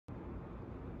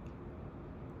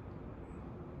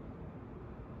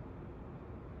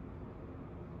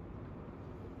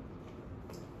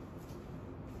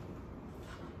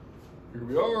Here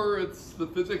we are, it's the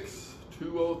Physics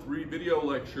 203 video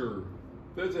lecture.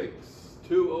 Physics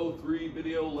 203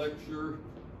 video lecture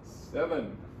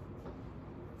 7.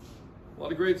 A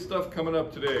lot of great stuff coming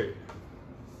up today.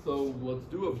 So let's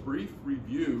do a brief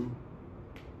review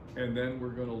and then we're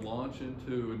going to launch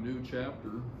into a new chapter.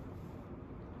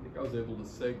 I think I was able to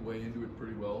segue into it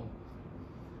pretty well.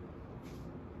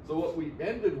 So what we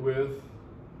ended with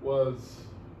was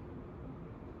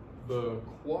the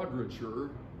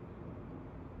quadrature,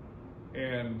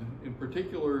 and in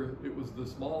particular it was the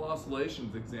small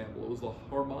oscillations example. It was the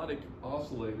harmonic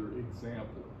oscillator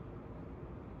example.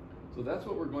 So that's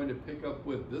what we're going to pick up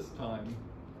with this time.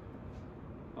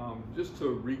 Just to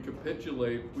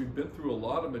recapitulate, we've been through a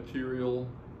lot of material,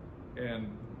 and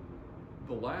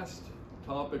the last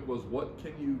topic was what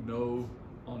can you know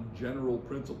on general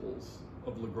principles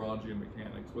of Lagrangian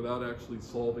mechanics without actually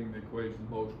solving the equation of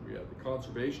motion. We had the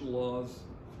conservation laws,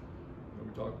 and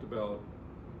we talked about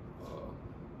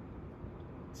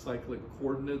cyclic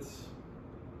coordinates,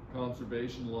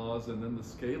 conservation laws, and then the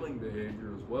scaling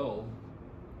behavior as well,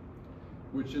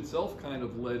 which itself kind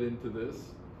of led into the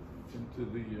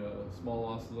small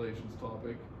oscillations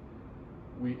topic.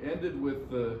 We ended with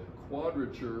the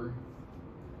quadrature,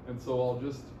 and so I'll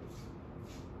just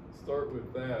start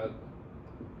with that.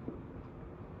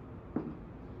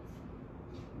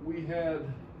 We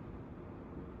had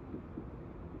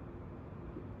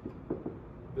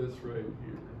this right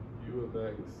here, U of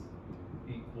x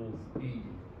equals E. You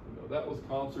know, that was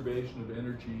conservation of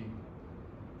energy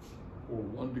for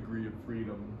 1 degree of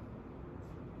freedom.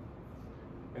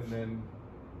 And then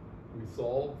we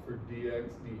solved for dx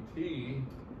dt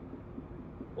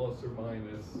plus or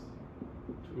minus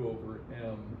 2 over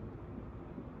m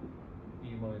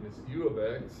e minus u of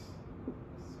x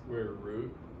square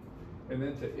root. And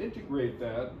then to integrate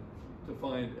that, to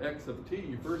find x of t,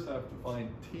 you first have to find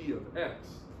t of x.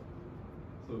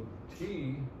 So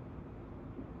t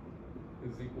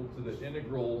is equal to the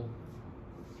integral,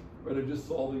 rather just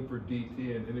solving for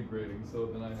dt and integrating. So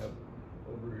then I have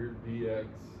over here dx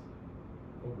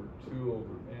over 2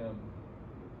 over m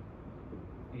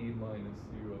e minus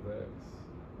u of x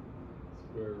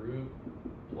square root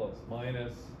plus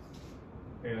minus.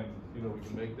 And you know, we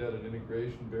can make that an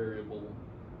integration variable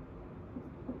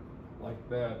like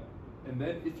that. And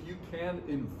then if you can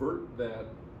invert that,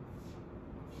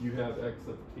 you have x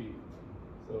of t.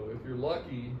 So if you're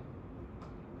lucky,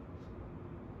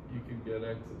 you can get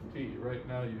x of t. Right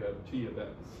now you have t of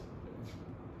x.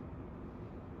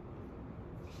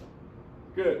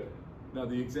 Good. Now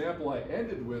the example I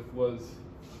ended with was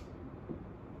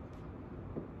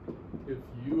if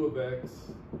u of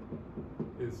x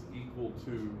is equal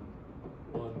to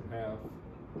 1/2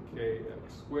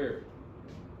 kx squared.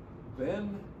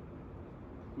 Then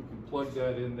we can plug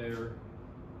that in there,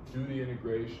 do the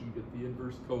integration, get the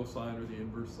inverse cosine or the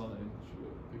inverse sine.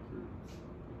 Pick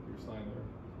your sign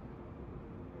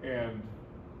there. And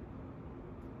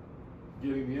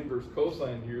getting the inverse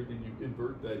cosine here, then you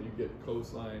invert that, you get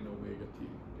cosine omega t.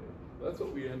 Okay. That's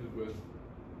what we ended with.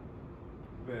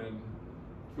 Then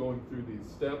going through these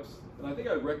steps, and I think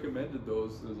I recommended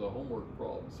those as a homework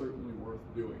problem, certainly worth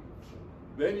doing.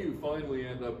 Then you finally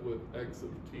end up with x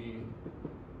of t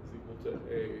is equal to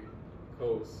a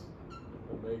cos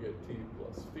omega t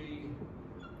plus phi.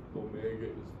 Omega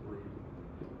is root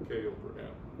k over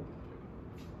m.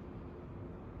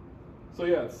 So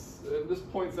yes, and this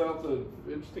points out the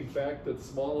interesting fact that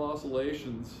small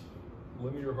oscillations,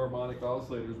 linear harmonic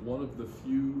oscillators, one of the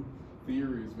few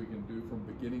theories we can do from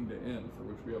beginning to end for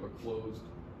which we have a closed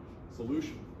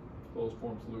solution, closed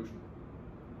form solution.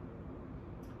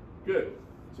 Good.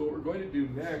 So what we're going to do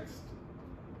next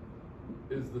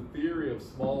is the theory of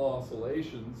small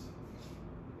oscillations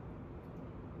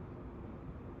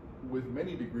with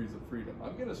many degrees of freedom.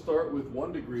 I'm going to start with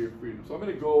 1 degree of freedom. So I'm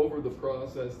going to go over the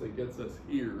process that gets us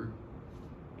here,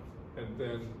 and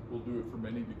then we'll do it for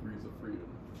many degrees of freedom.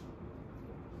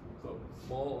 So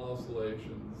small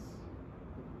oscillations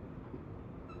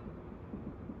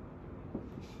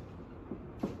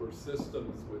for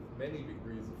systems with many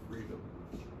degrees of freedom.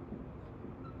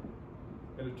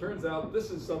 And it turns out this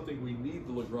is something we need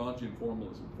the Lagrangian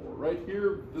formalism for. Right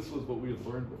here, this was what we had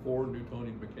learned before,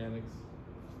 Newtonian mechanics.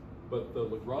 But the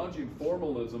Lagrangian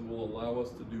formalism will allow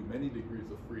us to do many degrees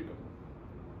of freedom.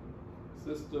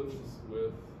 Systems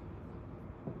with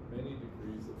many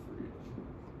degrees of freedom.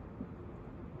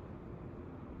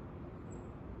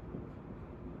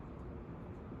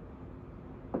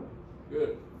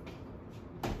 Good.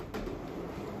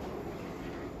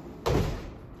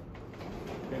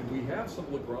 And we have some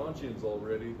Lagrangians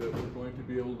already that we're going to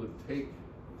be able to take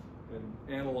and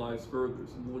analyze further.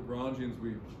 Some of the Lagrangians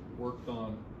we've worked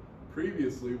on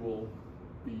previously will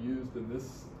be used in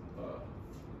this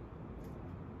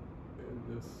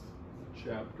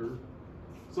chapter.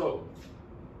 So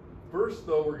first,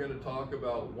 though, we're going to talk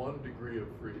about one degree of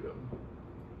freedom.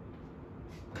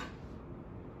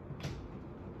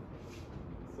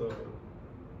 So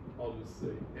I'll just say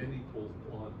n equals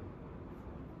 1.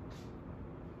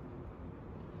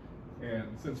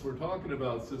 And since we're talking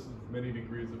about systems with many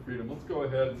degrees of freedom, let's go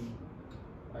ahead and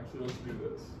actually let's do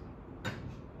this.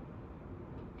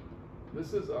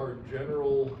 This is our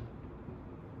general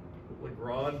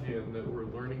Lagrangian that we're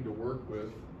learning to work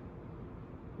with.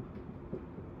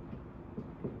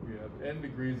 We have n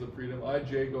degrees of freedom.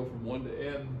 Ij go from 1 to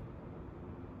n.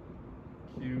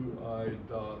 Qi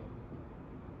dot,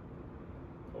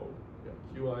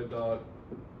 Qi dot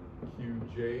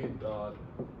Qj dot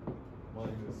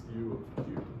minus u of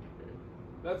q. Okay.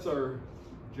 That's our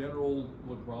general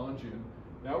Lagrangian.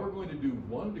 Now we're going to do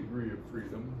 1 degree of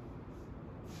freedom.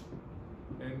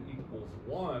 N equals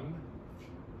 1.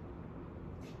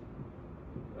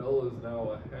 L is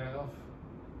now a half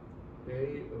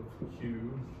a of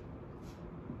q,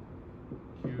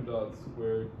 q dot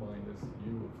squared minus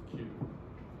u of q.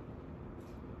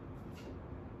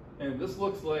 And this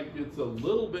looks like it's a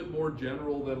little bit more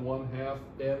general than 1/2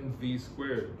 mv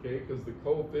squared, okay? Because the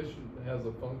coefficient has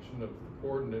a function of the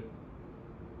coordinate,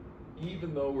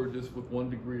 even though we're just with 1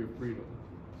 degree of freedom.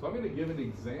 So I'm going to give an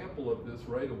example of this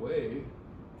right away,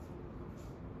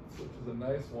 which is a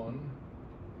nice one.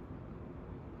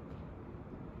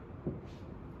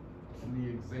 And the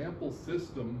example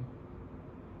system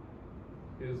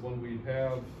is when we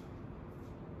have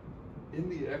in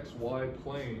the xy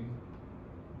plane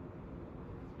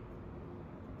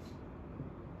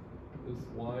this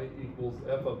y equals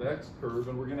f of x curve,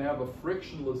 and we're going to have a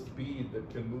frictionless bead that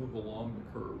can move along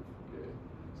the curve. Okay,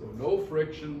 so no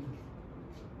friction,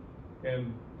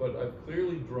 but I've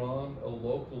clearly drawn a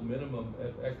local minimum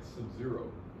at x sub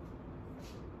 0.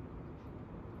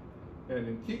 And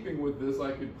in keeping with this,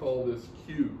 I could call this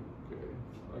q. Okay,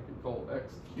 I could call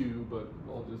x q, but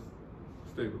I'll just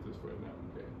stay with this right now.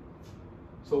 Okay.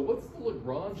 So what's the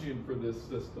Lagrangian for this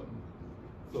system?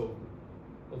 So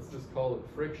let's just call it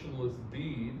frictionless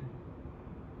bead.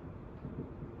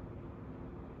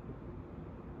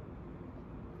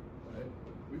 Right.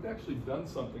 We've actually done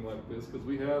something like this because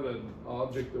we had an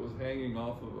object that was hanging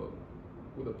off of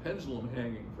with a pendulum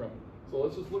hanging from it. So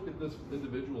let's just look at this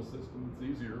individual system. It's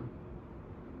easier.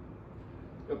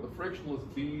 Got the frictionless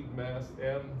bead, mass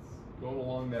m, going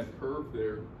along that curve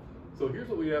there. So here's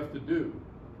what we have to do.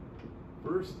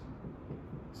 First,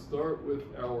 start with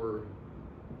our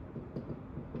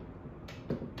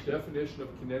definition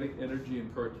of kinetic energy in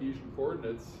Cartesian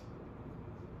coordinates.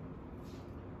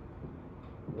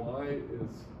 Y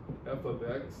is f of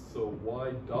x, so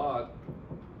y dot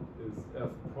is f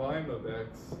prime of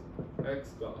x, x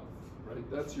dot, right?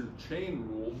 That's your chain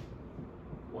rule,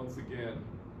 once again.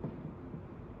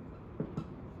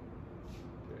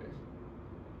 Okay.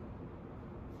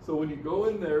 So when you go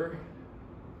in there,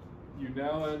 you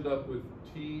now end up with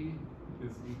t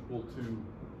is equal to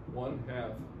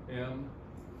 1/2 m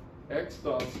x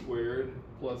dot squared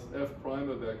plus f prime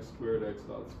of x squared x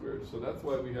dot squared. So that's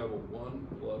why we have a 1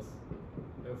 plus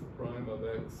f prime of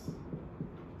x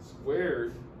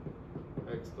squared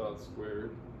x dot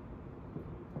squared.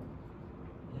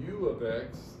 U of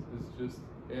x is just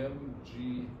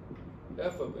mg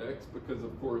f of x, because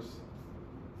of course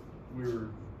we're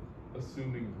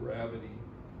assuming gravity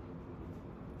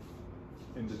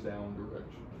in the down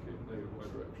direction, okay, negative y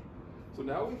direction. So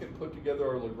now we can put together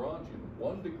our Lagrangian.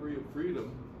 1 degree of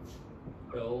freedom,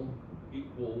 L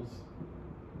equals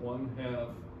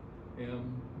 1/2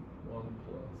 m1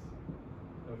 plus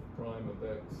f prime of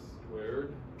x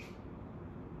squared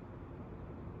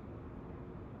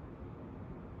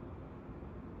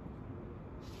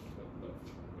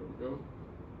there we go,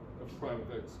 f prime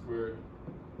of x squared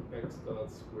x dot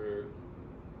squared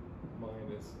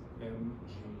minus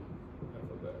mg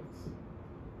f of x.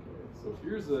 Okay, so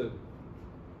here's a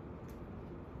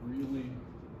really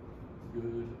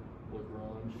good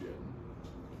Lagrangian.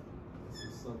 This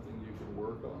is something you can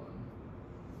work on.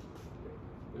 Okay.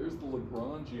 There's the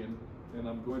Lagrangian, and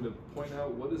I'm going to point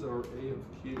out what is our A of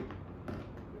Q. Okay.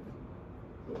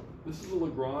 So this is the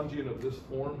Lagrangian of this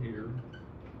form here.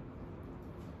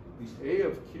 The A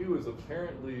of Q is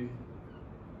apparently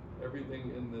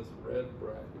everything in this red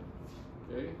bracket.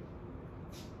 Okay?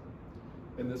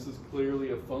 And this is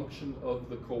clearly a function of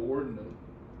the coordinate.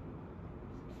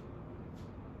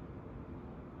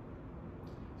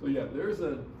 So yeah, there's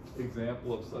an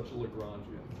example of such a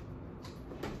Lagrangian.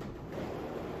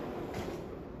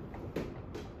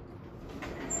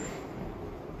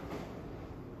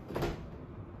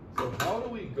 So how do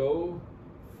we go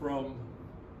from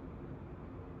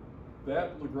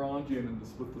that Lagrangian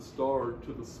with the star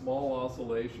to the small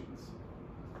oscillations?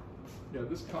 Yeah,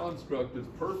 this construct is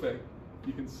perfect.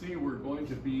 You can see we're going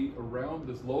to be around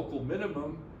this local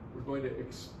minimum. We're going to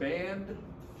expand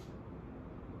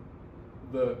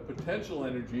the potential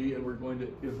energy, and we're going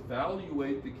to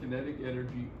evaluate the kinetic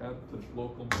energy at the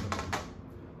local minimum.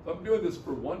 So I'm doing this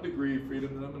for 1 degree of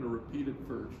freedom, and I'm going to repeat it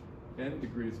for n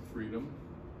degrees of freedom.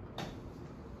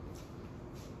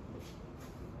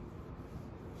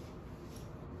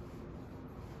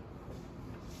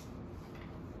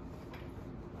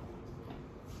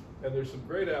 And there's some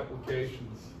great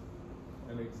applications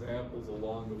and examples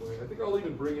along the way. I think I'll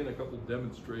even bring in a couple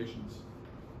demonstrations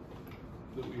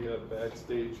that we have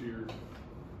backstage here.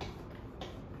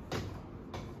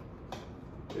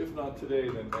 If not today,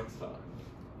 then next time.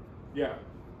 Yeah.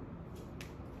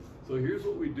 So here's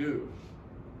what we do.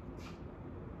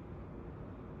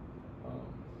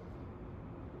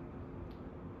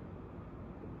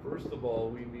 First of all,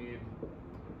 we need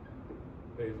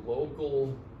a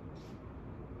local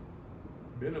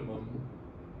minimum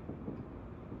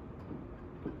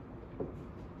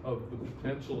of the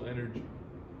potential energy.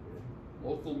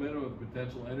 Local minimum of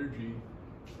potential energy,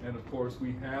 and of course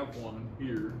we have one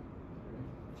here.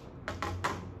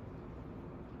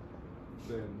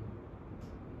 Then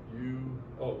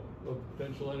of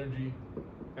potential energy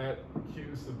at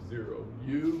Q sub 0.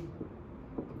 U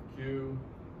of Q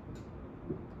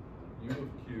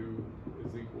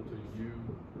is equal to U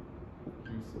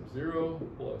Q sub 0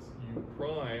 plus U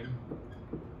prime.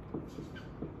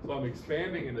 So I'm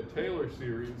expanding in the Taylor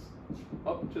series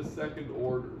up to second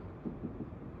order.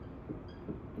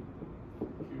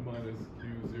 Q minus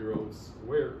Q0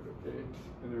 squared, okay?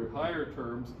 And there are higher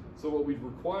terms. So what we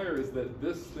require is that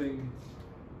this thing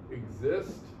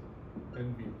exist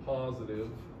and be positive.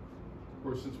 Of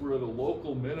course, since we're at a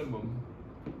local minimum,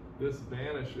 this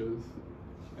vanishes,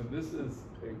 and this is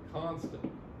a constant.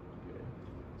 Okay?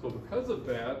 So because of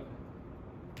that,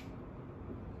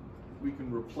 we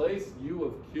can replace U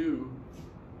of Q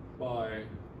by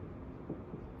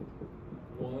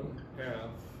 1/2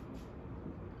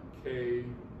 K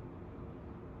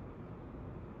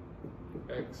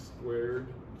x squared,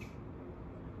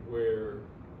 where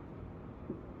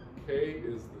K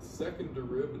is the second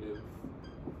derivative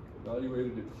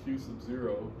evaluated at Q sub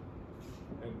 0,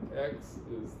 and X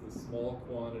is the small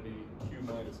quantity Q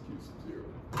minus Q sub 0.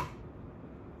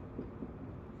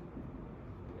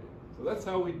 So that's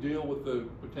how we deal with the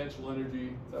potential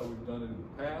energy. That's how we've done it in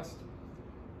the past.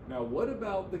 Now, what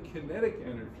about the kinetic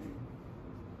energy?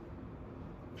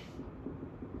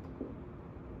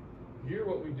 Here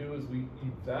what we do is we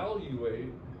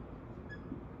evaluate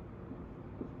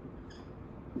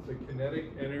the kinetic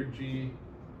energy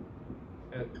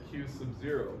at Q sub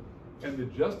 0. And the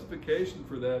justification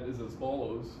for that is as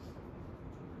follows.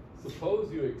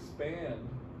 Suppose you expand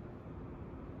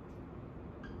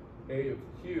A of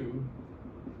Q,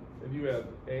 and you have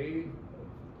A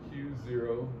of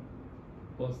Q0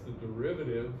 plus the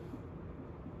derivative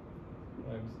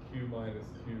times Q minus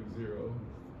Q0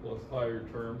 plus higher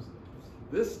terms.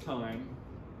 This time,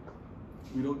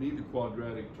 we don't need the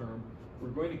quadratic term. We're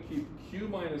going to keep Q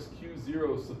minus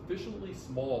Q0 sufficiently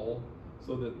small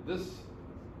so that this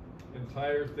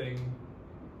entire thing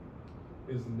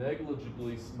is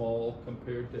negligibly small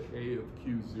compared to A of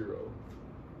Q0.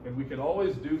 And we can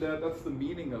always do that. That's the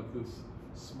meaning of this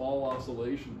small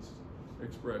oscillations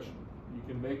expression. You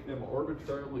can make them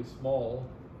arbitrarily small.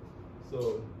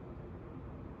 So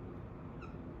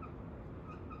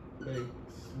make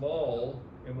small,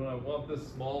 and when I want this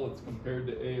small, it's compared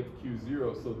to A of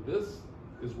Q0. So this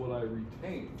is what I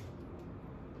retain.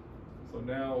 So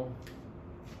now,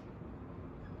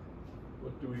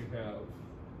 what do we have?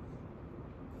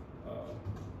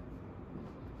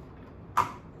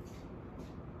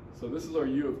 So this is our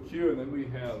U of Q, and then we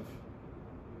have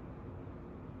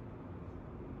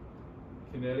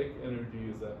kinetic energy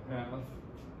is at 1/2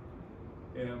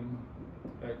 m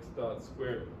x dot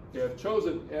squared. Okay, I've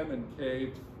chosen m and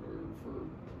k for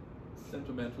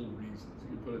sentimental reasons. You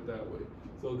can put it that way.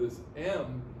 So this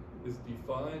m is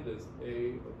defined as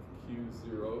A of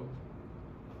Q0.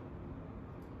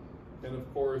 And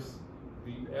of course,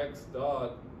 the x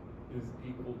dot is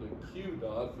equal to Q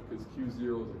dot because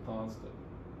Q0 is a constant.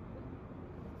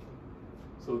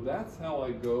 So that's how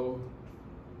I go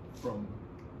from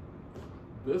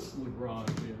this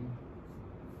Lagrangian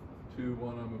to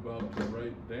what I'm about to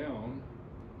write down.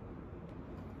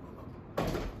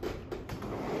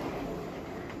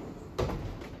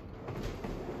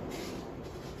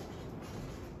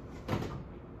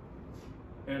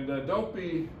 And don't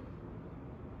be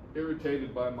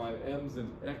irritated by my m's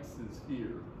and x's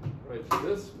here, right? So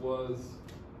this was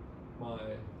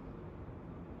my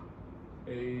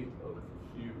A of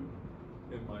Q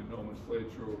in my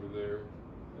nomenclature over there,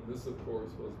 and this, of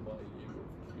course, was my U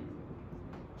of Q.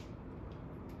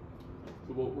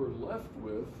 So what we're left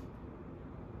with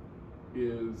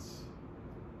is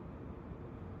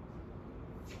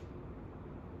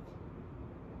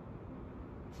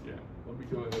let me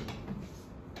go ahead and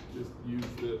just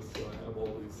use this so I have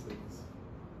all these things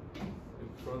in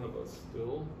front of us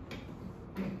still.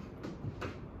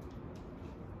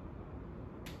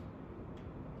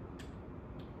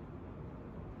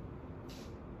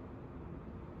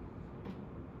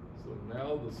 So now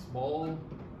the small,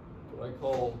 what I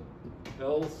call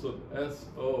L sub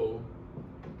SO,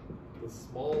 the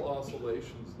small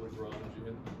oscillations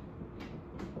Lagrangian,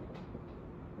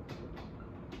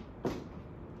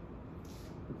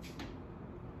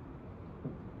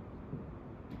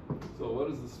 so what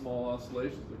is the small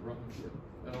oscillations Lagrangian?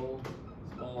 L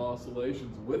small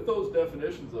oscillations with those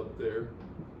definitions up there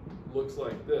looks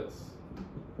like this.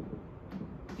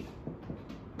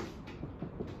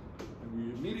 And we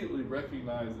immediately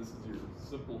recognize this is your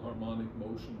simple harmonic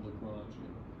motion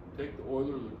Lagrangian. Take the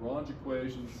Euler-Lagrange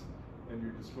equations and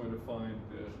you're just going to find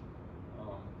the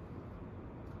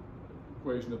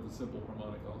equation of the simple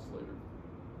harmonic oscillator.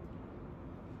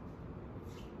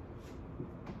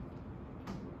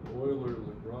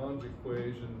 Euler-Lagrange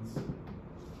equations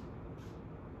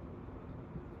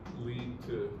lead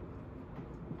to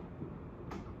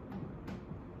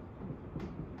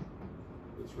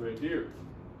this right here.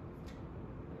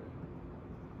 Okay.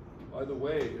 By the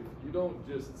way, if you don't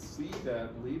just see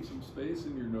that, leave some space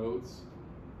in your notes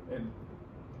and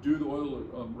do the Euler,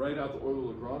 write out the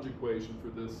Euler-Lagrange equation for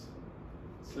this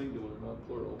singular, not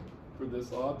plural, for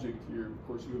this object here. Of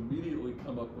course, you immediately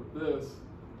come up with this.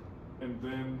 And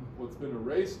then what's been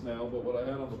erased now, but what I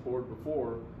had on the board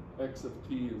before, x of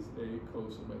t is a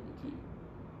cos omega t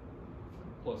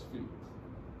plus phi.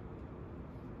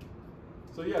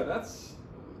 So yeah, that's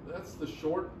the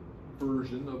short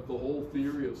version of the whole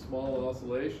theory of small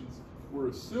oscillations. We're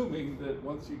assuming that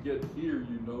once you get here,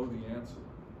 you know the answer.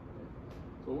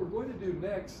 So what we're going to do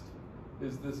next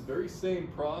is this very same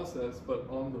process, but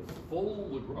on the full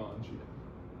Lagrangian.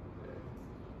 Okay.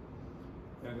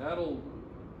 And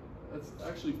that's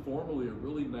actually formally a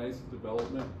really nice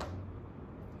development,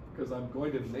 because I'm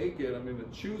going to make it, I'm going to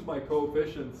choose my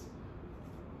coefficients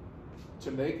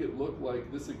to make it look like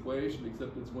this equation,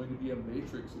 except it's going to be a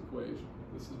matrix equation.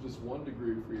 This is just 1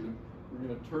 degree of freedom. We're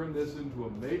going to turn this into a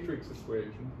matrix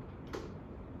equation,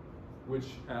 which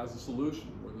has a solution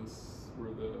where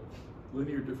the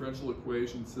linear differential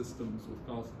equation systems with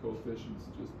constant coefficients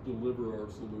just deliver our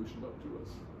solution up to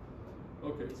us.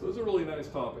 Okay, so it's a really nice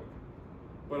topic.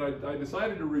 But I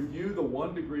decided to review the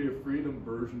 1 degree of freedom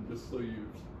version just so you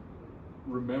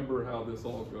remember how this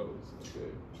all goes. Okay,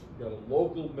 you got a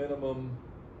local minimum,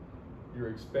 you're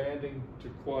expanding to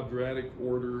quadratic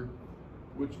order,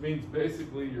 which means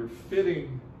basically you're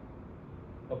fitting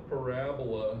a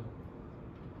parabola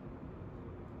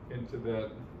into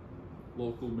that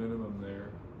local minimum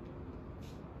there.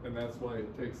 And that's why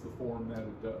it takes the form that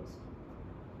it does.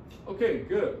 Okay,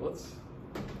 good. Let's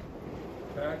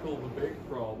tackle the big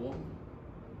problem.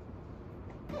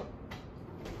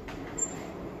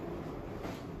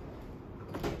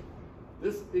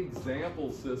 This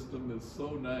example system is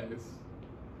so nice.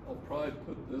 I'll probably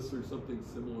put this or something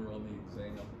similar on the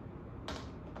exam.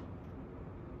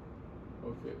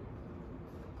 Okay.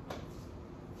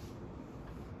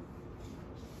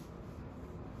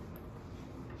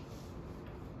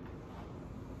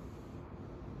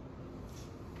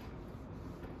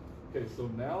 Okay, so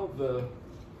now the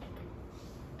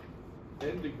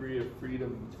n degree of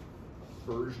freedom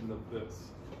version of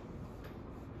this.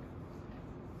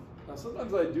 Now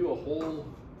sometimes I do a whole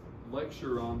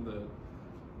lecture on the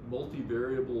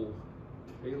multivariable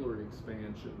Taylor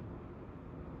expansion,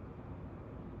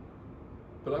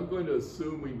 but I'm going to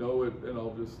assume we know it, and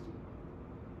I'll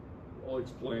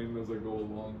explain as I go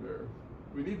along there.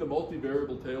 We need the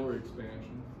multivariable Taylor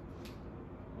expansion.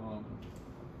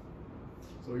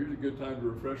 So here's a good time to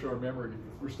refresh our memory.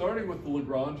 We're starting with the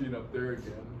Lagrangian up there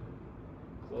again.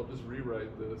 So I'll just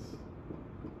rewrite this.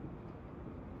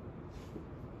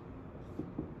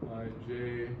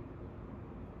 Ij,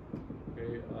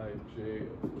 Aij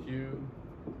of Q,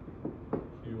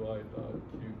 Qi dot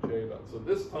Qj dot. So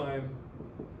this time,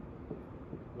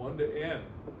 1 to n.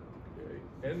 Okay,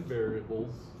 n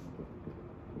variables,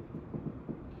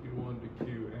 Q1 to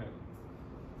Qn.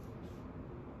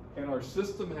 And our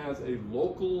system has a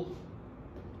local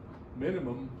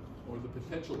minimum or the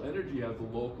potential energy has a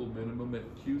local minimum at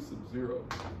Q sub 0.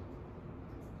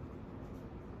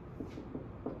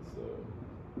 So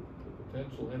the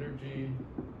potential energy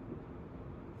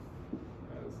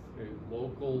has a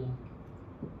local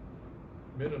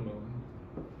minimum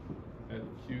at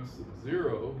Q sub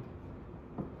 0,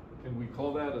 and we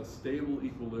call that a stable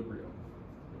equilibrium.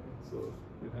 Okay, so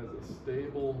it has a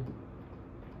stable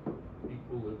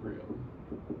equilibrium.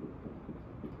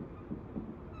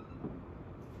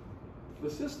 The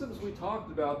systems we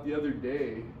talked about the other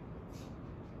day,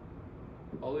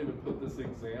 I'll even put this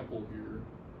example here.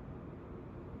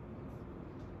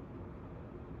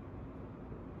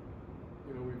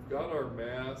 You know, we've got our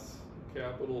mass,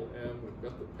 capital M, we've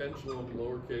got the pendulum,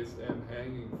 lowercase m,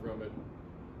 hanging from it.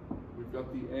 We've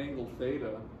got the angle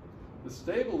theta. The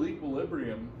stable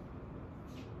equilibrium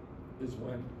is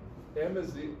when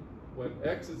when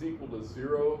x is equal to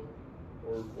 0,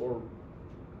 or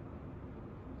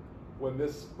when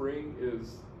this spring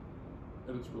is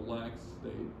in its relaxed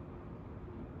state,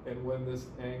 and when this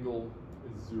angle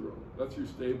is 0. That's your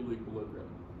stable equilibrium.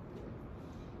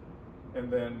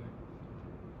 And then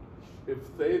if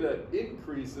theta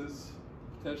increases,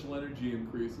 potential energy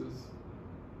increases,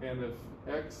 and if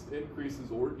x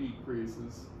increases or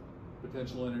decreases,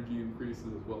 potential energy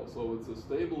increases as well. So it's a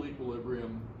stable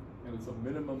equilibrium, and it's a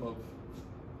minimum of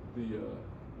the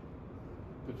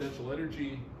potential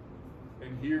energy.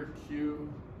 And here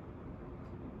Q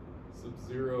sub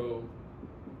 0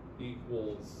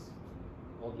 equals,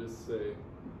 I'll just say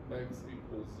x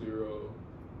equals 0,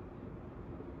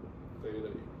 theta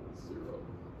equals 0.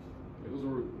 Okay,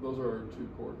 those are our two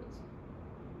coordinates.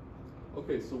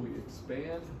 Okay, so we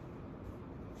expand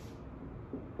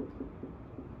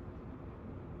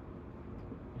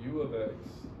u of x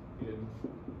in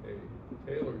a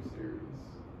Taylor series.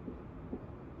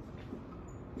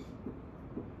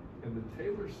 And the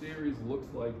Taylor series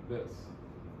looks like this.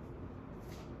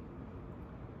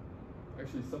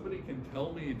 Actually, somebody can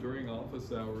tell me during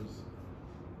office hours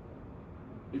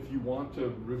if you want to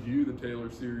review the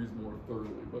Taylor series more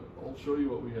thoroughly, but I'll show you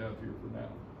what we have here for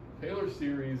now. Taylor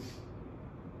series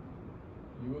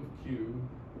u of q,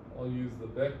 I'll use the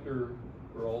vector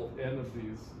for all n of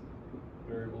these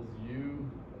variables, u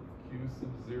of q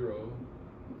sub 0,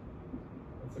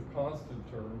 that's a constant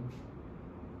term,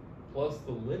 plus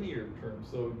the linear term.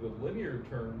 So the linear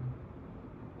term,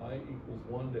 I equals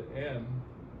 1 to n,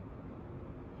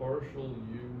 partial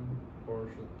u,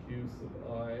 partial q sub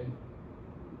I,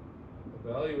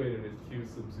 evaluated at q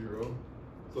sub 0.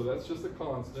 So that's just a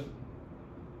constant,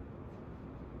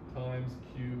 times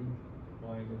q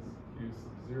minus q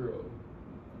sub 0.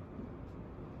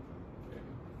 Okay.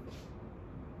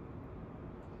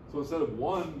 So instead of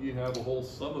 1, you have a whole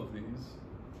sum of these.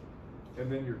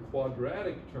 And then your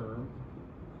quadratic term,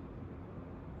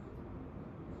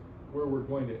 where we're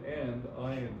going to end,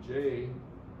 I and j,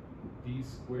 d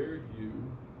squared u,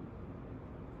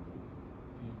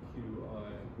 dqi,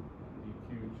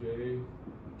 dqj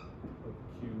of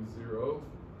q0.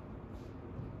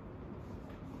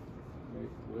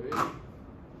 Make way.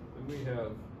 Then we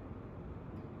have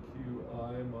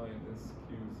qi minus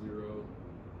q0,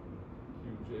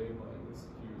 qj minus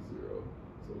q0.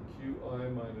 So qi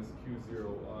minus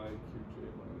q0i, qj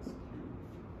minus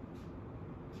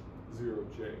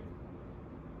q0j. There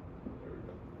we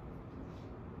go.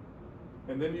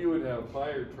 And then you would have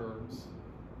higher terms,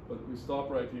 but we stop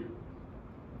right here.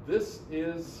 This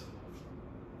is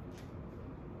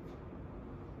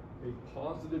a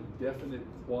positive definite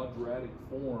quadratic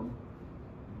form.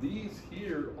 These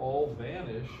here all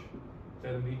vanish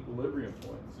at an equilibrium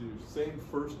point. So your same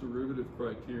first derivative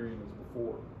criterion as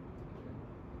before.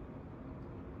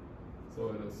 So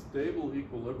at a stable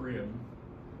equilibrium,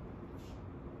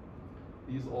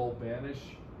 these all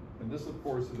vanish, and this of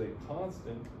course is a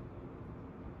constant.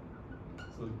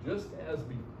 So just as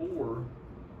before,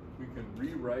 we can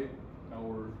rewrite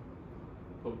our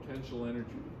potential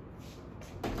energy.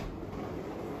 And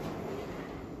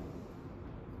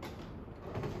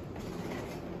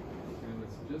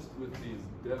it's just with these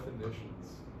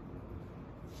definitions.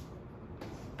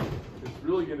 It's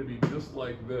really going to be just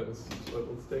like this, but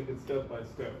let's take it step by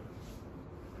step.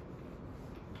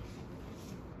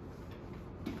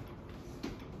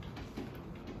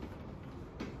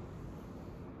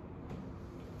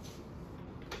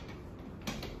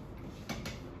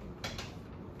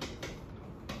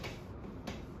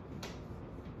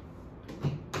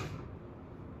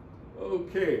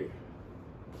 Okay,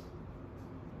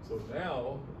 so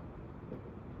now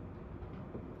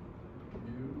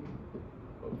u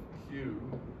of q,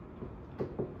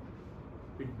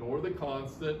 ignore the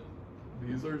constant,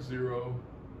 these are 0,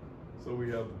 So we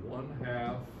have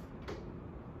 1/2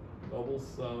 double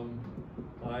sum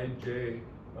ij.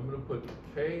 I'm going to put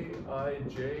kij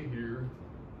here,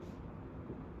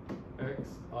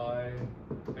 xi,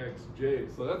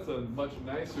 xj. So that's a much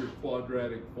nicer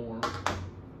quadratic form.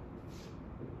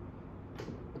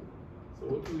 So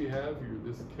what do we have here?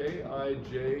 This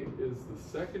kij is the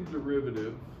second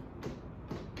derivative.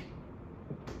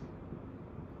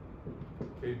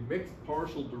 Okay, mixed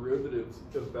partial derivatives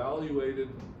evaluated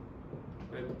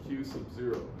at q sub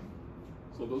 0.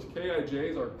 So those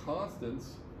kij's are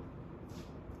constants.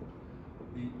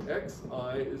 The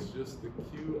xi is just the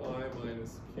qi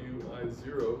minus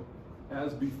qi0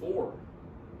 as before.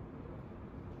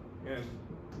 And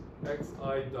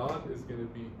xi dot is going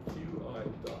to be qi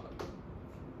dot.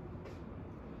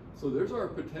 So there's our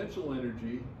potential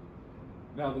energy.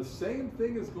 Now the same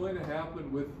thing is going to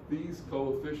happen with these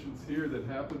coefficients here that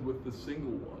happened with the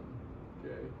single one.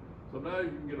 Okay, so I'm not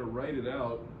even going to write it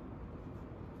out.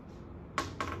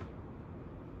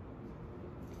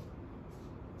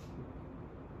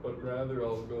 But rather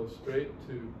I'll go straight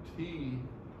to t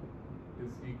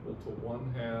is equal to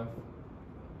 1/2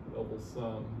 double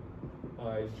sum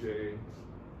ij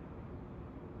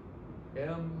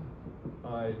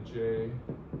mij xi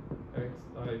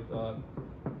dot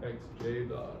xj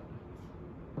dot.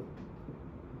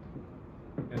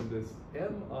 And this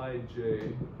mij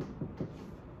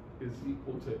is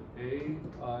equal to aij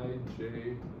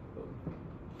of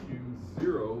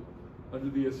q0 under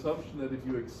the assumption that if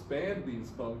you expand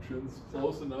these functions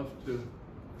close enough to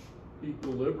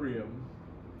equilibrium,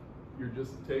 you're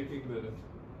just taking the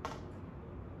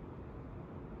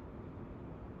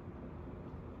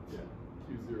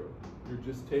q0. You're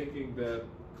just taking that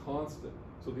constant.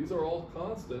 So these are all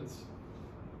constants.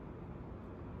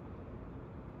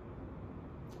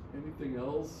 Anything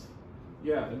else?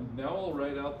 Yeah, and now I'll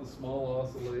write out the small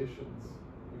oscillations,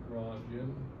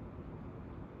 Lagrangian.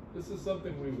 This is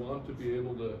something we want to be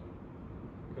able to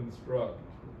construct.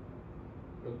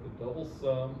 Got the double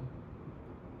sum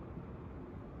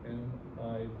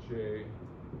mij xj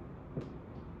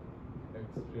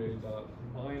dot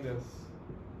minus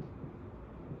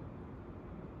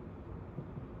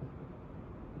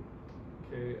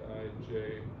kij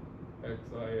xi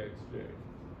xj.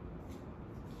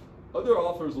 Other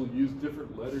authors will use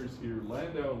different letters here.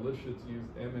 Landau and Lifshitz use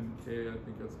M and K. I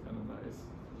think that's kind of nice.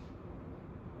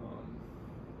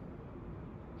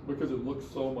 Because it looks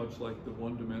so much like the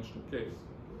one-dimensional case.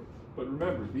 But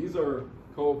remember, these are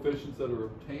coefficients that are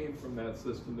obtained from that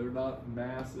system. They're not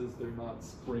masses, they're not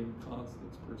spring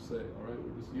constants per se, all right?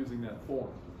 We're just using that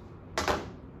form.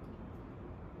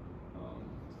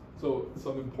 So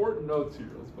some important notes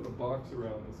here. Let's put a box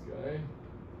around this guy.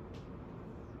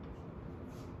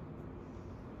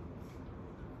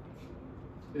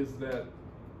 Is that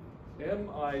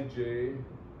mij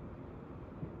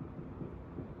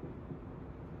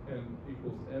and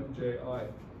equals mji.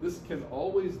 This can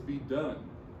always be done.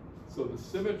 So the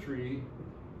symmetry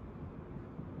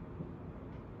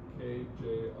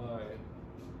kji,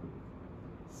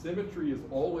 symmetry is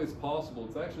always possible.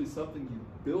 It's actually something you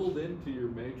build into your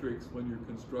matrix when you're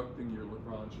constructing your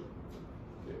Lagrangian.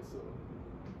 Okay, so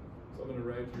I'm going to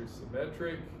write here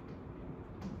symmetric,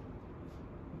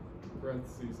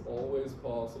 parentheses, always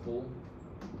possible.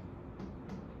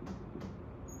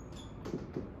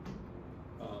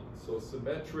 So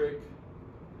symmetric,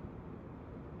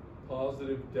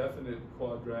 positive, definite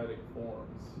quadratic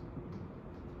forms.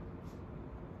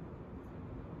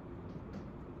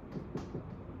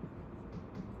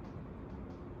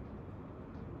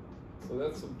 So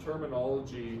that's some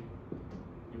terminology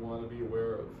you want to be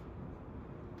aware of.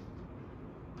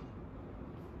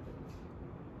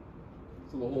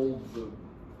 So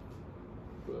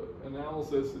the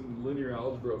analysis in linear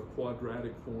algebra of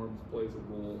quadratic forms plays a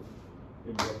role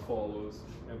in what follows,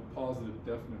 and positive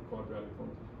definite quadratic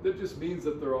forms. That just means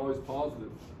that they're always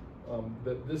positive.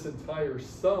 That this entire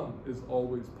sum is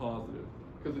always positive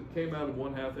because it came out of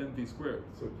 1/2 mv squared.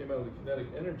 So it came out of the kinetic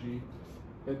energy,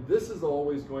 and this is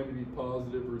always going to be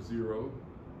positive or 0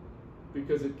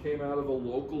 because it came out of a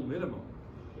local minimum.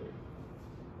 Okay.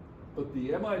 But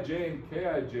the mij and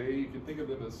kij, you can think of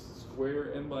them as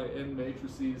square n by n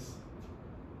matrices.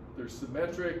 They're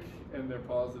symmetric and they're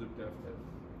positive definite.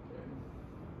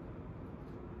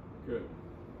 Good.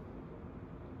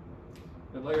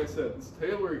 And like I said, this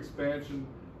Taylor expansion,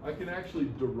 I can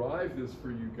actually derive this for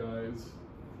you guys,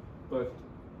 but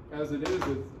as it is,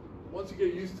 once you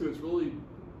get used to it, it's really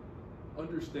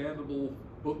understandable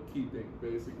bookkeeping,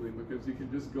 basically, because you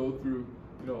can just go through,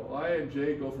 you know, I and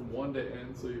j go from 1 to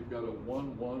n, so you've got a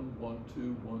 1, 1, 1,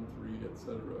 2, 1, 3,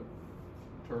 etc.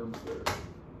 terms there.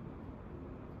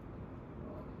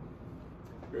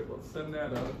 Good, let's send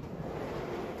that up.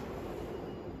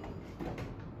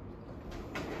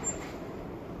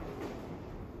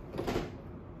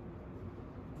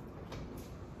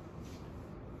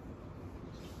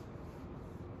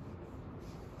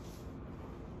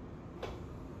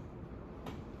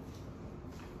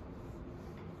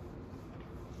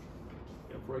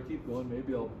 Before I keep going,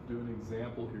 maybe I'll do an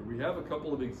example here. We have a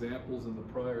couple of examples in the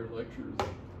prior lectures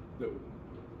that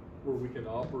where we can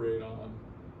operate on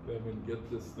them and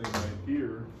get this thing right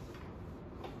here.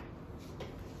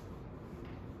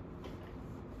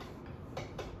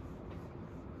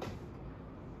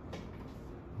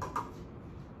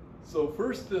 So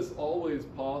first, this always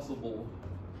possible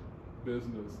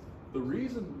business. The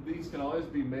reason these can always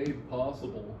be made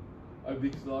possible,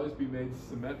 these can always be made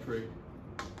symmetric,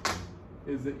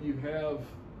 is that you have,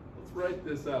 let's write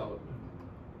this out,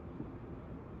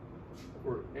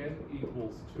 for n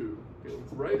equals 2. Okay,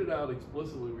 let's write it out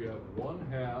explicitly. We have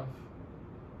 1/2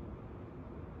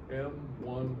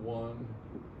 m11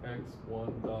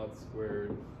 x1 dot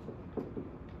squared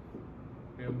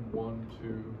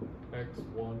m12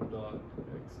 x1 dot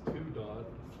x2 dot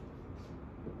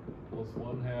plus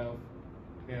 1/2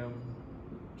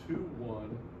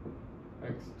 m21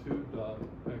 x2 dot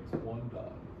x1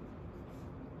 dot.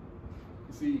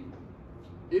 See,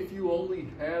 if you only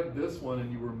had this one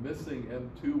and you were missing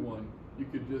m21, you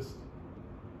could just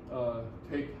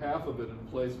take half of it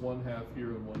and place 1/2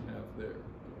 here and 1/2 there,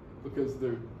 because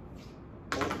they're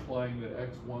multiplying the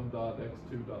x1 dot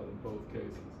x2 dot in both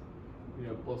cases. You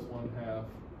have plus 1/2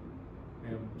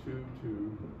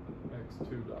 m22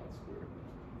 x2 dot squared.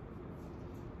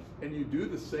 And you do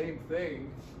the same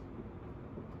thing,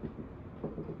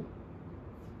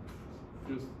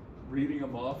 just reading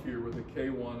them off here with a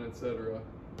K1, etc.,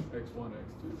 x1,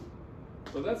 x2.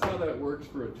 So that's how that works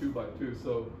for a 2x2.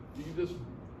 So you can just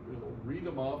read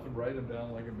them off and write them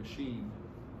down like a machine.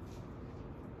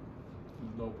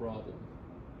 No problem.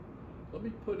 Let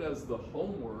me put as the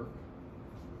homework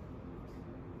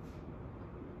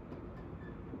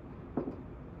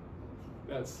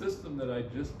that system that I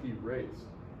just erased.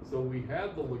 So we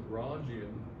had the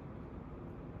Lagrangian,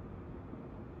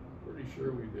 pretty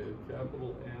sure we did,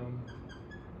 capital M,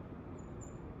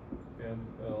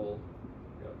 ML,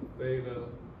 got theta,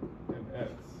 and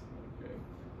X, okay?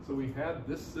 So we had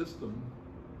this system,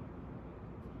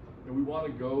 and we want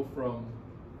to go from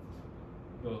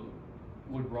the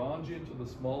Lagrangian to the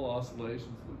small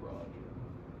oscillations Lagrangian.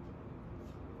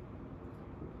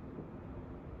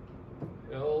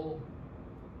 L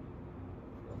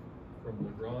from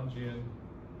Lagrangian,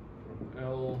 from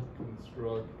L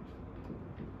construct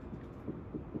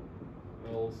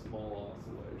L small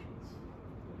oscillations.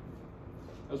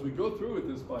 As we go through with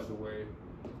this, by the way,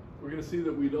 we're going to see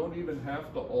that we don't even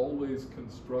have to always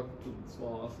construct the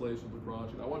small oscillations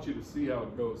Lagrangian. I want you to see how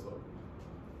it goes, though.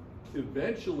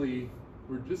 Eventually,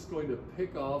 we're just going to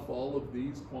pick off all of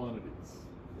these quantities.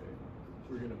 Okay?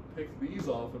 So we're going to pick these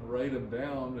off and write them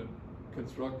down and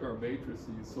construct our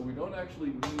matrices. So we don't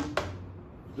actually need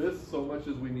this so much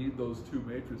as we need those two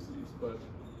matrices, but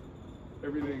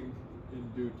everything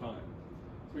in due time.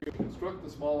 So we can construct the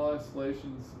small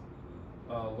oscillations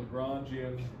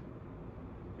Lagrangian,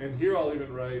 and here I'll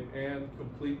even write and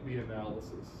complete the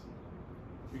analysis,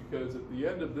 because at the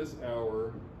end of this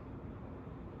hour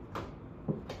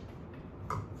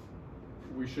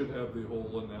we should have the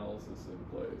whole analysis in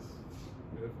place,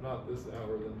 and if not this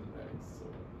hour, then the next. So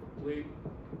complete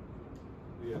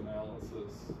the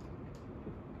analysis,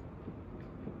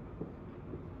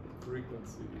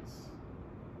 frequencies,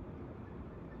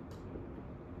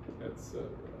 etc.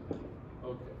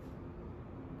 Okay.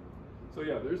 So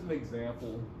yeah, there's an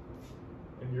example,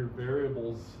 and your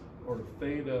variables are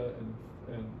theta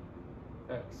and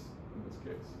x in this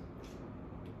case.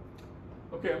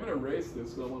 Okay, I'm going to erase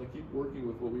this because I want to keep working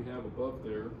with what we have above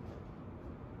there.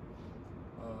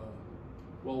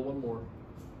 Well, one more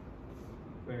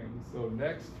thing. So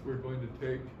next, we're going to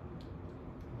take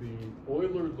the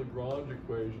Euler-Lagrange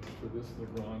equations for this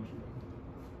Lagrangian.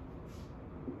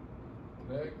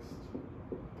 Next.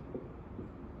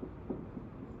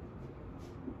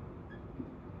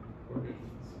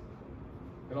 Equations.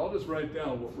 And I'll just write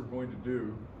down what we're going to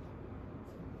do.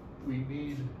 We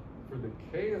need, for the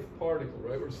kth particle,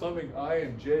 right? We're summing I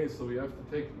and j, so we have to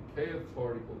take the kth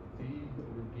particle, d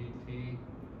over dt,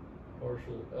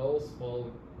 partial L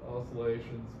small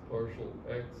oscillations, partial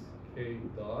x k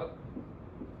dot,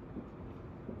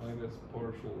 minus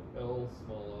partial L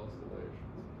small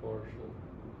oscillations, partial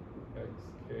x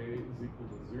k is equal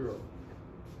to 0,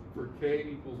 for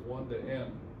k equals 1 to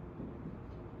n.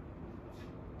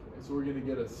 Okay, so we're going to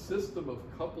get a system of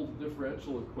coupled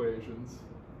differential equations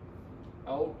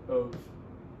out of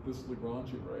this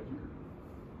Lagrangian right here.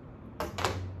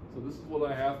 So this is what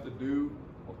I have to do.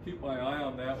 I'll keep my eye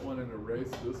on that one and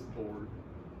erase this board.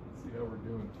 See how we're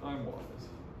doing time-wise.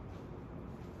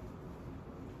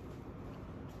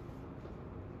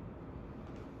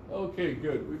 Okay,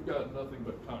 good. We've got nothing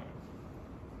but time.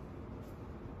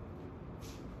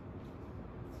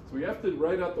 So we have to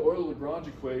write out the Euler-Lagrange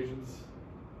equations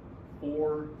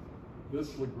for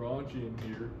this Lagrangian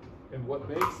here. And what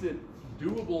makes it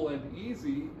doable and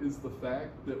easy is the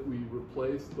fact that we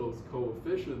replace those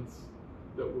coefficients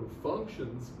that were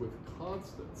functions with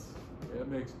constants. That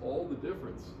makes all the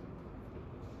difference.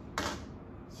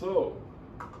 So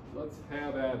let's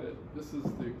have at it. This is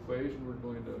the equation we're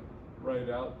going to write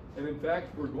out. And in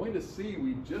fact, we're going to see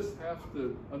we just have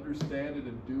to understand it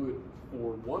and do it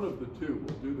for one of the two.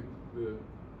 We'll do the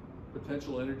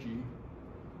potential energy,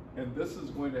 and this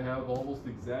is going to have almost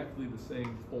exactly the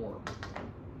same form.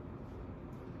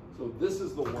 So this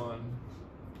is the one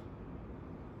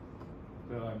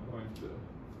that I'm going to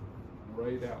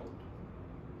write out.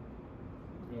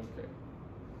 Okay.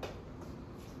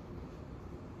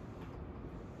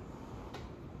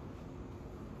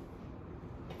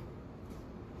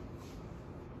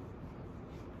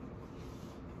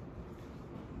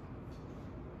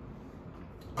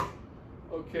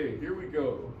 Okay, here we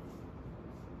go.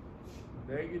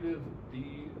 Negative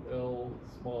dl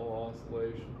small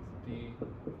oscillations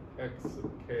dx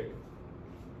of k.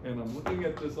 And I'm looking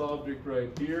at this object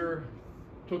right here.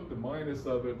 Took the minus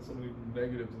of it, so many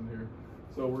negatives in here.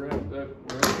 So we're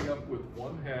ending up with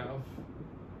 1/2.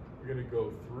 We're going to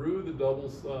go through the double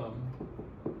sum,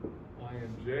 I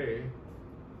and j,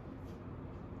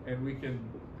 and we can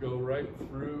go right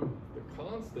through the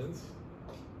constants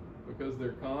because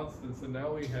they're constants, and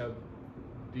now we have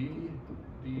d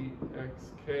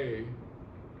dxk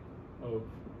of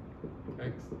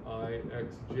xi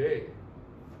xj.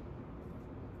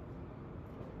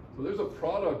 So there's a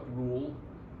product rule,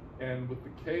 and with the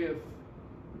kth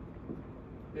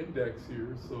index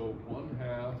here, so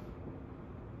 1/2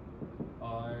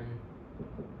 ij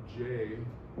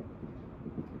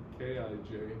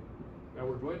kij. Now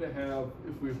we're going to have,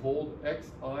 if we hold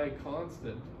xi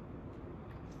constant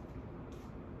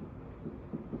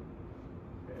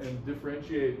and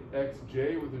differentiate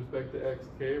xj with respect to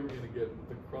xk, we're going to get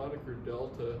the Kronecker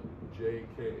delta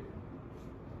jk.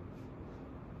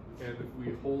 And if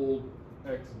we hold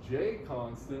xj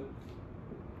constant,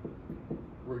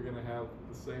 we're going to have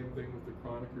the same thing with the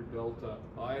Kronecker delta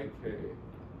ik.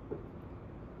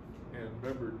 And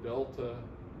remember, delta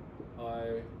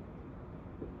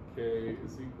ik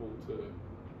is equal to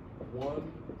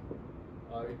 1,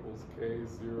 I equals k,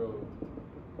 0,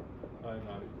 I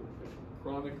not equal k.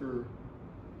 Kronecker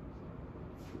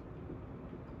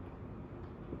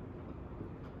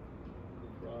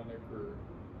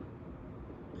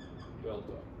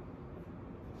delta.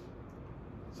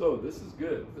 So this is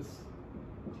good. This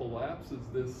collapses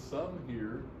this sum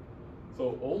here.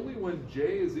 So only when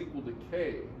j is equal to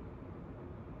k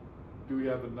do we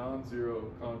have a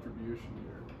non-zero contribution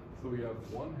here. So we have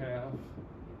 1/2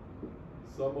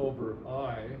 sum over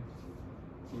I.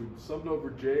 So we've summed over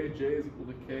j. J is equal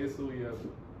to k, so we have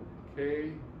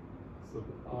k sub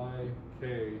I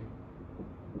k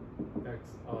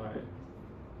xi.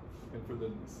 And for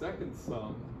the second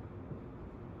sum,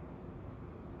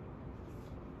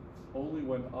 only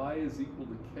when I is equal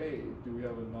to k do we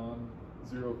have a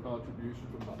non-zero contribution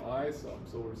from the I sum.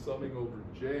 So we're summing over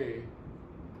j,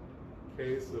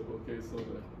 k sub, okay, so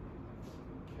the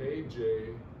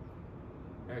kj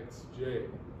xj.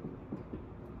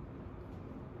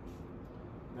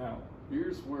 Now,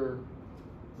 here's where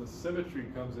the symmetry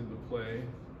comes into play,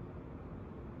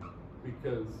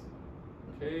 because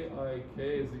kik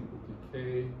is equal to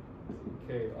k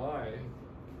ki,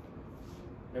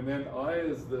 and then I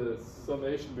is the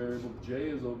summation variable, j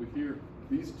is over here.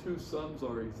 These two sums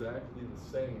are exactly the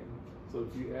same. So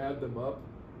if you add them up,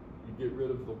 you get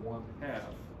rid of the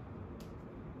 1/2.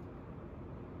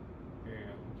 And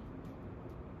here,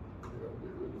 I'll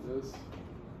get rid of this.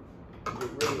 You get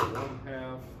rid of the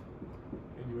 1/2,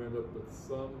 and you end up with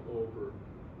sum over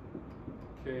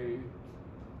k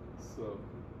sub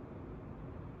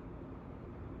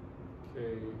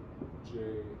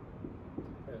kj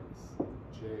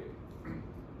xj.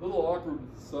 A little awkward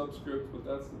with the subscript, but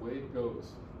that's the way it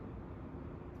goes.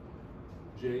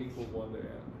 J equals 1 to n.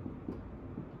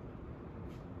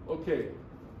 Okay,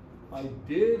 I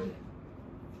did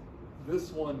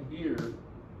this one here,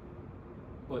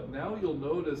 but now you'll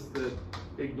notice that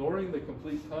ignoring the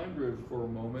complete time derivative for a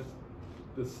moment,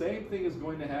 The same thing is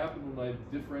going to happen when I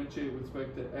differentiate with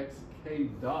respect to xk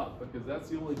dot, because that's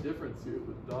the only difference here,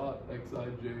 the dot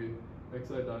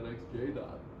xi dot xj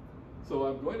dot. So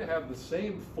I'm going to have the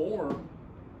same form,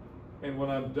 and when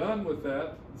I'm done with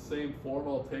that, the same form,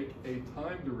 I'll take a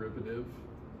time derivative.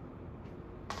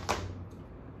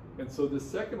 And so this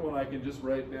second one I can just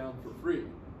write down for free.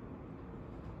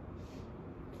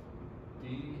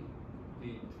 d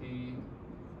dt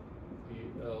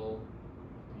dl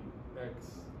dx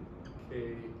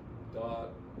k dot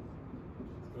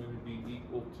is going to be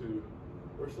equal to,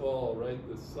 first of all, I'll write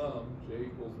the sum, j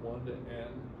equals 1 to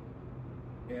n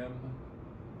m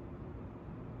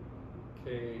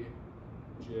k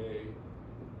j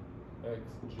x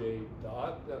j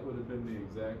dot. That would have been the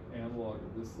exact analog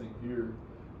of this thing here.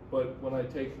 But when I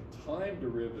take the time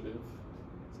derivative,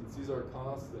 since these are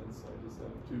constants, I just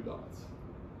have 2 dots.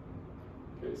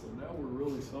 Okay, so now we're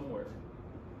really somewhere.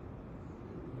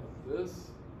 We have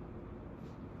this,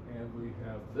 and we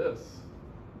have this.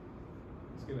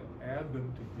 It's going to add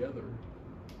them together.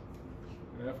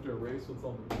 And I have to erase what's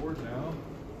on the board now.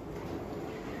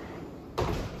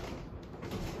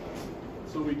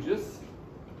 So we just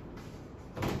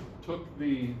took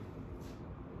the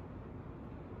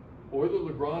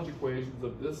Euler-Lagrange equations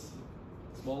of this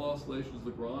small oscillations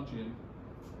Lagrangian,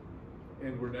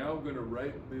 and we're now going to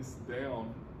write this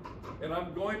down. And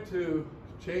I'm going to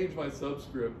change my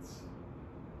subscripts.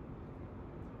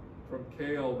 From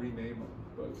K, I'll rename them,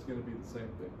 but it's going to be the same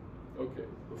thing. Okay,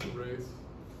 let's erase.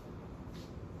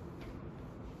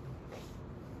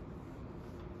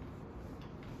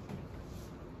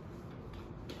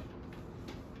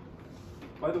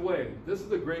 By the way, this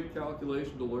is a great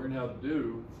calculation to learn how to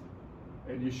do,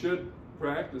 and you should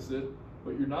practice it,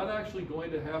 but you're not actually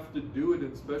going to have to do it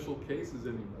in special cases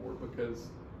anymore, because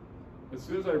as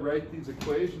soon as I write these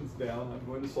equations down, I'm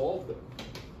going to solve them.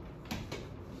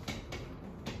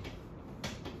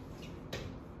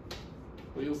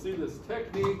 But you'll see this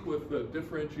technique with the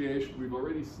differentiation. We've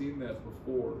already seen that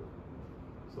before.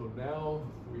 So now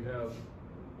we have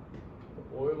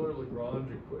the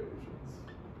Euler-Lagrange equations.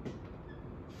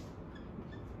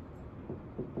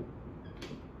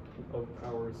 Of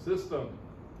our system,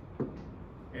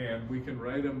 and we can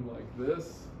write them like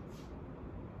this: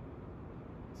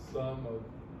 sum of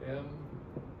m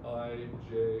I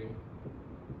j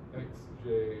x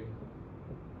j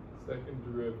second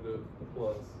derivative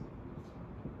plus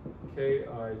k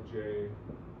I j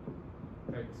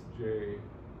x j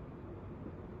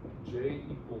j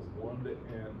equals 1 to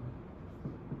n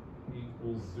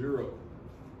equals 0.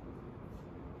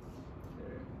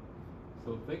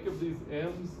 So think of these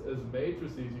m's as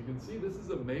matrices. You can see this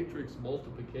is a matrix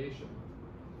multiplication.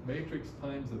 Matrix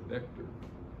times a vector.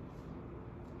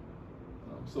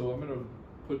 So I'm going to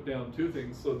put down 2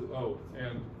 things. So,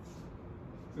 and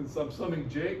since I'm summing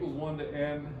j equals 1 to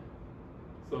n,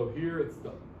 so here it's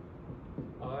the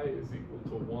I is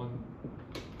equal to 1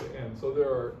 to n. So there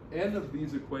are n of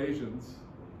these equations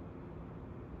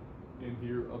in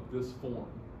here of this form.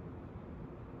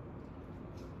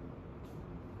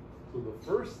 So the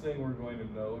first thing we're going to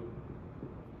note,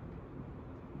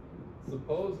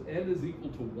 suppose n is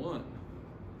equal to 1,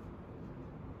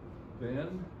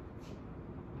 then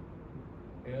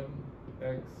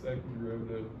mx second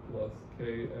derivative plus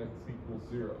kx equals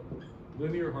 0.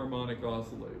 Linear harmonic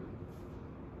oscillator.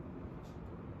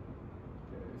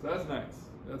 Okay, so that's nice.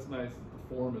 That's nice that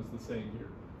the form is the same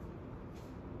here.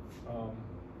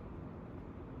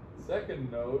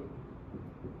 Second note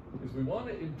is we want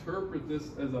to interpret this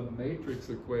as a matrix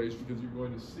equation, because you're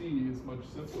going to see it's much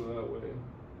simpler that way.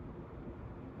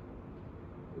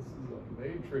 This is a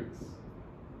matrix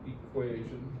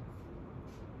equation.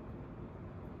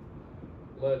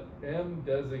 Let M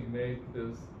designate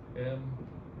this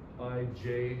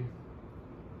Mij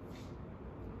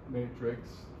matrix,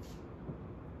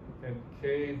 and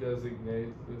K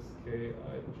designate this Kij.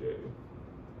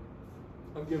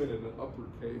 I'm giving it an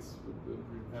uppercase, but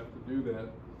we have to do that.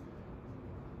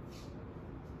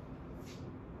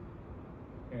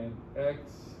 And X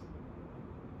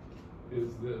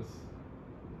is this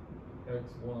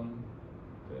X1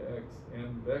 to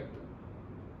Xn vector.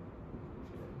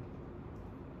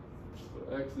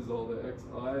 So X is all the Xi.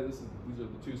 These are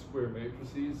the 2 square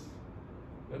matrices.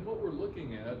 And what we're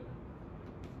looking at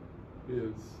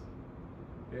is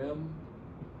Mx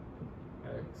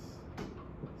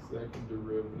second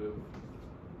derivative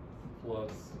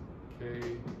plus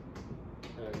Kx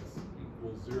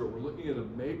equals 0. We're looking at a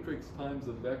matrix times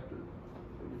a vector.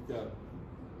 So you've got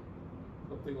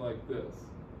something like this: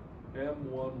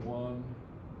 M11,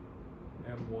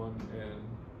 M1n,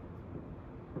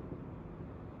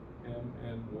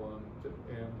 mn1 to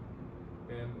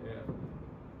mnn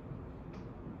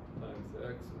times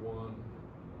x1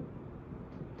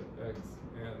 to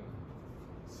xn.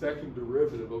 Second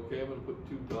derivative, okay, I'm going to put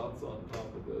two dots on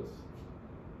top of this.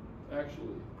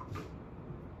 Actually,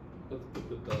 let's put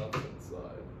the dots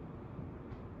inside.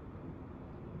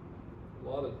 A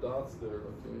lot of dots there,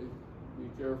 okay? Be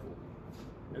careful.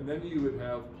 And then you would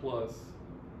have plus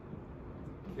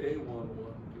k11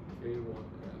 to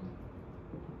k1n,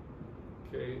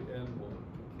 kn1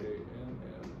 to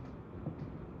knn,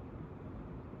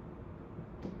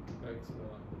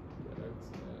 x1 to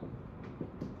xn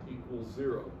equals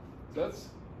 0. That's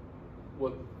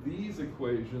what these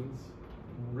equations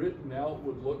written out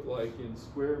would look like in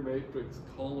square matrix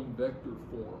column vector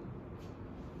form.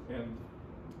 And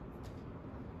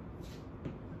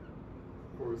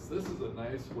of course, this is a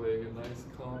nice way, a nice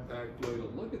compact way to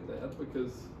look at that,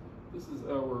 because this is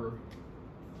our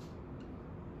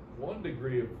 1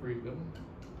 degree of freedom,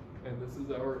 and this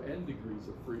is our n degrees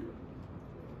of freedom.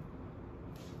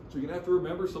 So you're going to have to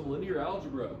remember some linear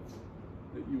algebra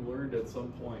that you learned at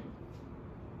some point.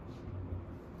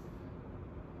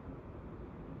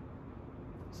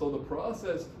 So the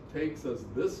process takes us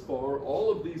this far.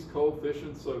 All of these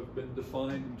coefficients have been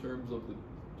defined in terms of the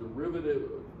derivative,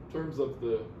 in terms of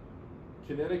the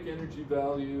kinetic energy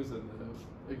values and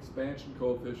the expansion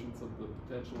coefficients of the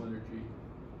potential energy.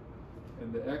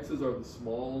 And the x's are the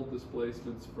small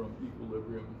displacements from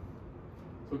equilibrium.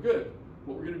 So good.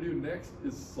 What we're going to do next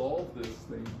is solve this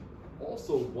thing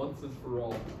also once and for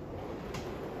all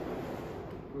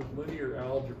with linear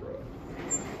algebra.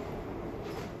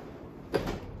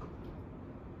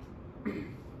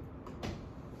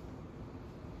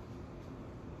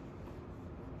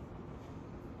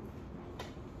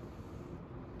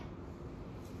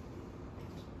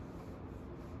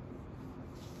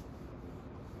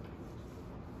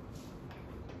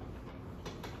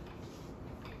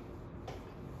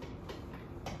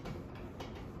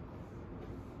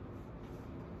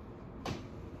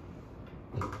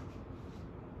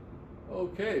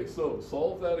 Okay, so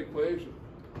solve that equation.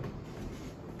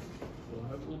 We'll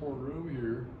have a little more room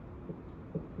here.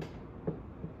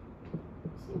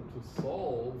 So to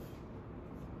solve,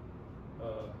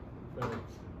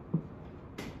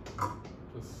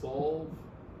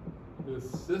 this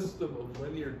system of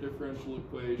linear differential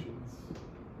equations,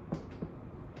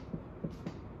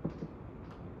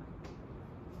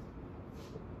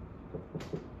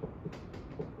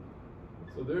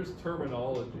 so there's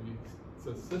terminology. It's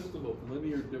a system of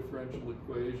linear differential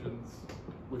equations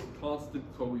with constant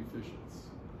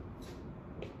coefficients.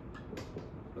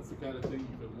 That's the kind of thing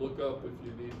you can look up if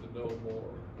you need to know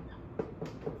more.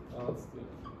 Constant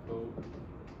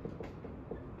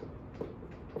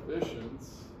coefficients.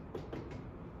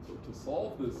 So to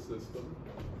solve this system,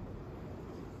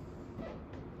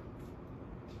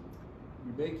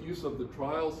 we make use of the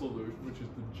trial solution, which is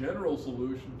the general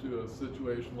solution to a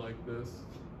situation like this.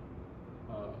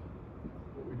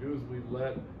 What we do is we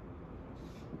let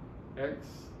x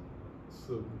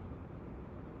sub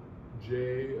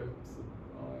j, x sub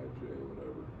I, j,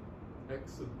 whatever,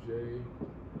 x sub j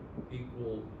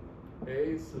equal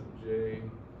a sub j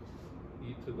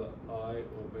e to the I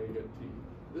omega t.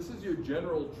 This is your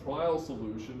general trial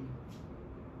solution,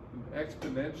 an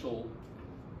exponential,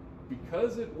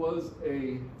 because it was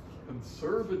a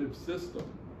conservative system,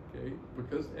 okay,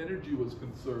 because energy was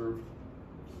conserved.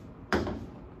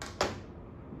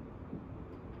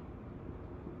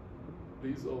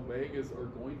 These omegas are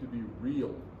going to be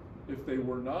real. If they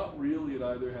were not real, you'd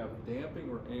either have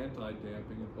damping or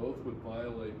anti-damping, and both would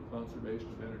violate conservation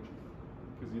of energy,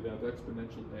 because you'd have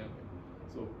exponential damping.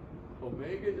 So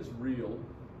omega is real,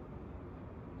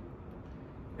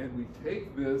 and we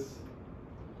take this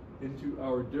into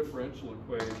our differential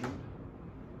equation.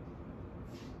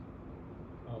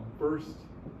 First,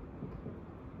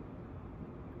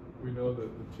 we know that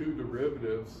the two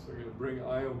derivatives are going to bring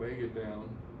I omega down.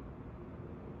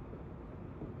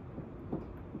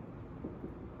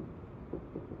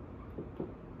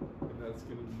 That's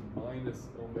going to be minus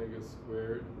omega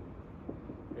squared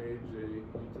aj e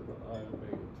to the I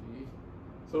omega t.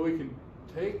 So we can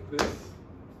take this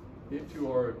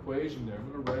into our equation there.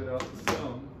 I'm going to write out the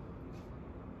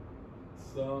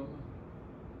sum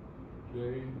j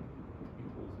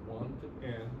equals 1 to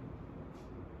n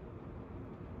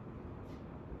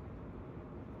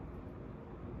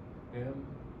m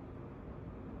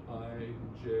I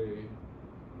j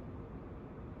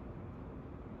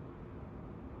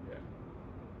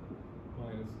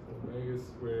minus omega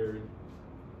squared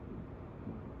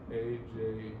aj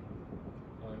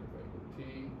I omega t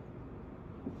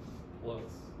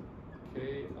plus ki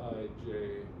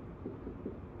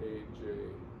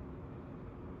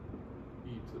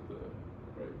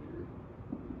right here,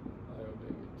 I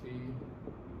omega t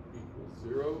equals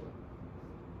 0.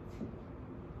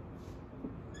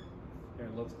 And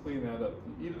let's clean that up.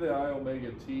 The e to the I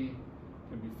omega t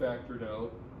can be factored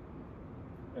out,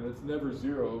 and it's never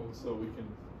 0, so we can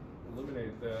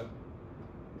eliminate that.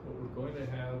 What we're going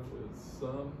to have is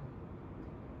sum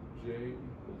j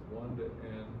equals 1 to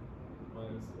n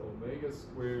minus omega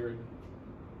squared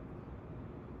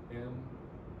m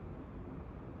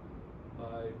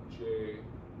ij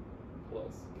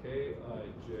plus kij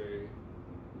aj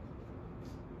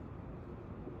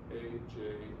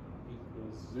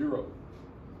equals 0.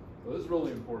 So this is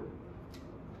really important.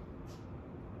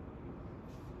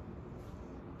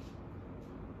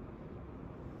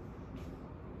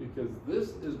 Because this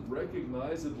is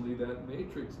recognizably that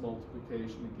matrix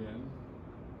multiplication again.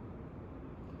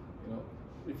 You know,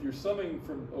 if you're summing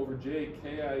from over j,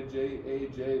 kij,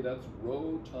 aj, that's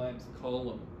row times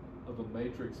column of a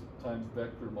matrix times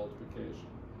vector multiplication.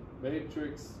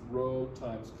 Matrix, row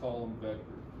times column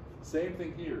vector. Same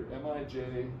thing here, mij,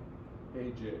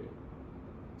 aj.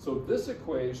 So this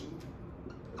equation,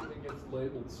 everything gets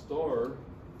labeled star.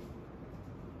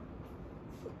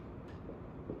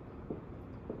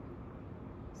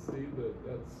 See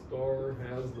that star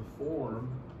has the form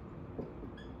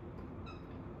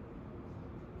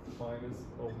minus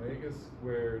omega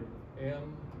squared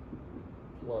m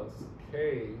plus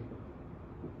k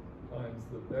times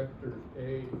the vector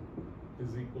a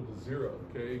is equal to 0.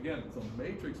 Okay, again, it's a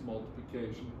matrix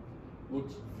multiplication.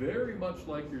 Looks very much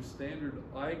like your standard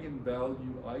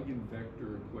eigenvalue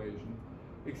eigenvector equation,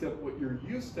 except what you're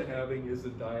used to having is a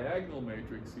diagonal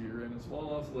matrix here, and in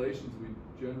small oscillations we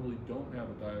generally don't have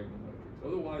a diagonal matrix.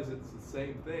 Otherwise it's the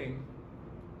same thing.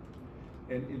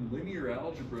 And in linear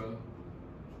algebra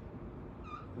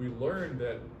we learned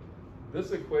that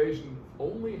this equation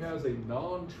only has a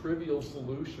non-trivial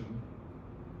solution,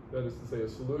 that is to say a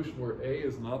solution where a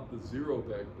is not the 0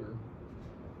 vector,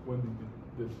 when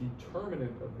the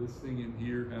determinant of this thing in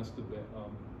here has to be,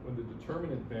 when the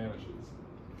determinant vanishes.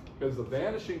 Because the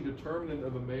vanishing determinant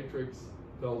of a matrix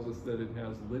tells us that it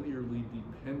has linearly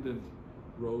dependent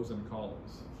rows and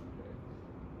columns. Okay.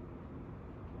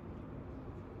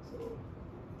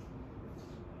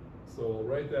 So I'll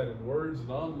write that in words,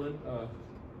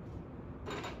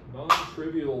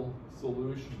 non-trivial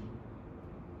solution.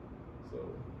 So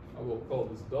I will call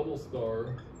this double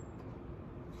star.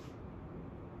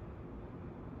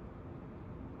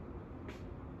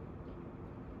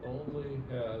 Only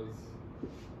has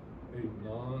a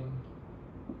non-trivial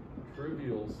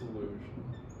solution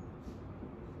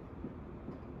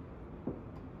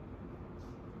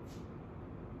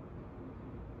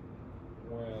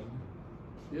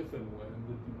if and when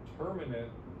the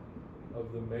determinant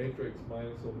of the matrix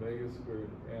minus omega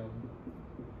squared m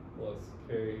plus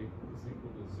k is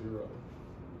equal to 0.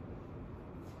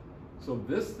 So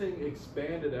this thing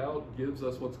expanded out gives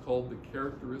us what's called the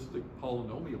characteristic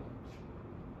polynomial.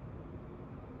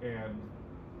 And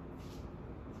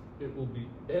it will be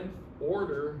nth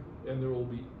order, and there will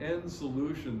be n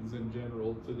solutions in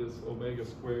general to this omega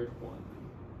squared quantity.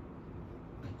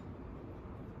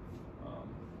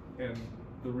 And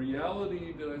the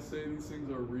reality, did I say these things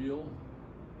are real?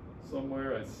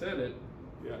 Somewhere I said it.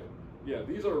 Yeah,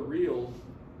 these are real,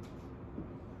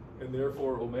 and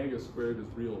therefore omega squared is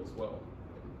real as well.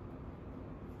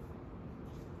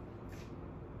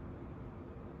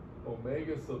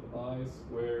 Omega sub I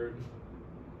squared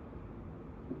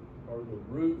are the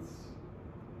roots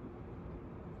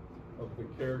of the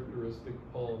characteristic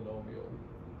polynomial.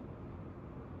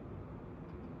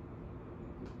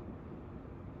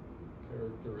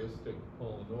 Characteristic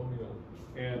polynomial.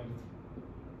 And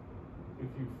if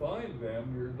you find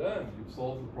them, you're done. You've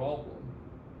solved the problem.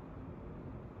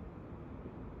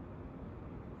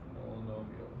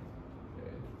 Polynomial.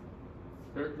 Okay.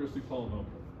 Characteristic polynomial.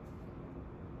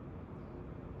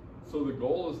 So the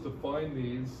goal is to find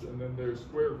these, and then their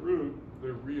square root,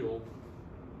 they're real.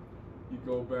 You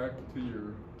go back to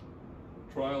your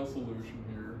trial solution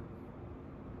here.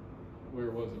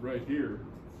 Where was it? Right here.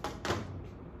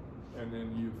 And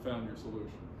then you found your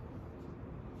solution.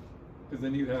 Because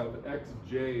then you have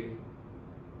xj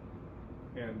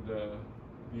and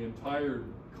the entire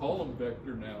column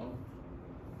vector now,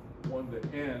 1 to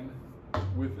n,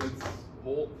 with its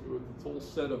whole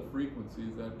set of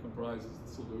frequencies that comprises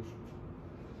the solution.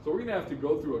 So we're going to have to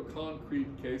go through a concrete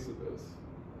case of this,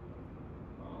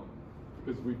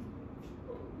 because we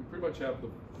pretty much have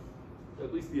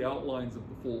at least the outlines of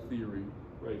the full theory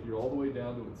right here, all the way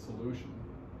down to its solution.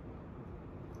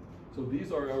 So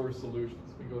these are our solutions.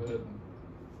 Let me go ahead and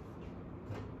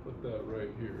put that right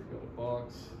here. Got a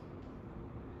box.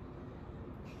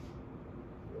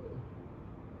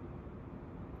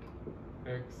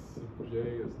 x sub j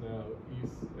is now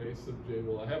a sub j.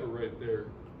 Well, I have it right there.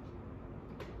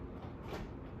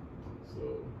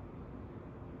 So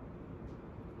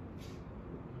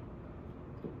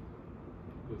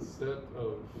the set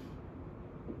of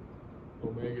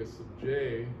omega sub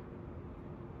j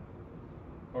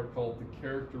are called the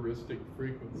characteristic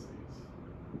frequencies,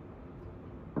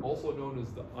 also known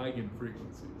as the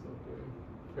eigenfrequencies, okay?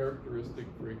 Characteristic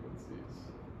frequencies.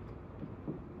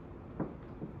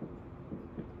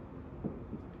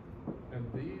 And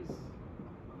these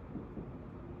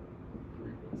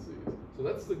frequencies, so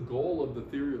that's the goal of the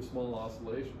theory of small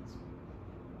oscillations,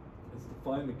 is to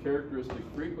find the characteristic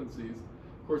frequencies.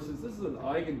 Of course, since this is an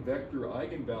eigenvector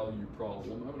eigenvalue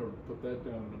problem, I'm going to put that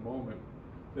down in a moment,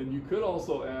 then you could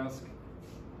also ask,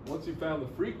 once you found the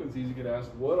frequencies, you could ask,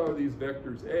 what are these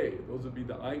vectors A? Those would be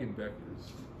the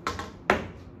eigenvectors.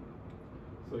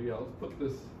 So yeah, let's put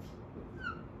this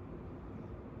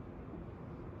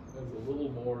as a little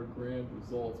more grand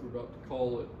results. We're about to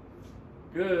call it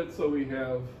good. So we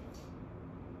have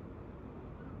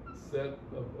set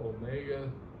of omega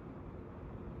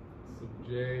sub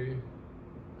j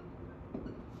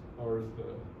are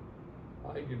the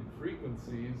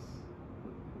eigenfrequencies,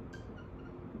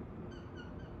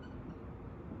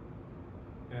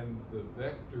 and the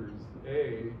vectors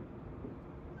A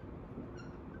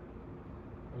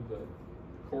are the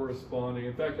corresponding.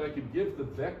 In fact, I could give the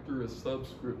vector a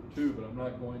subscript too, but I'm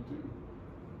not going to.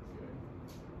 Okay.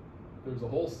 There's a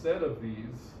whole set of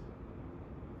these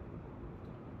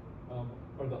are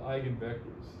the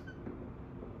eigenvectors.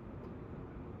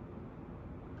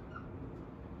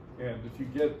 And if you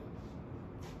get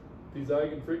these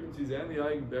eigenfrequencies and the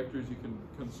eigenvectors, you can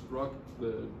construct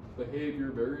the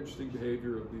behavior, very interesting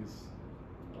behavior of these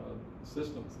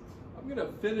systems. I'm going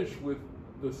to finish with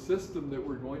the system that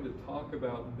we're going to talk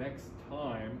about next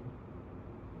time.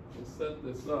 We'll set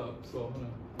this up, so I'm going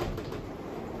to,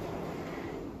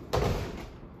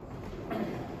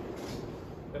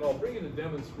 and I'll bring in a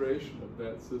demonstration of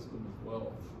that system as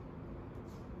well.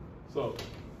 So,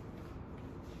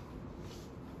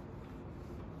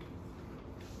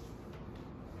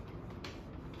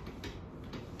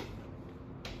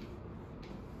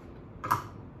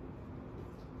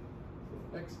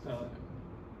 next time,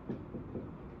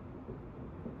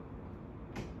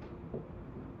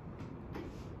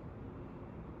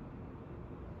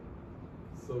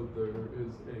 so there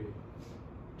is a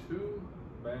 2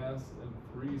 mass and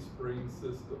 3 spring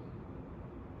system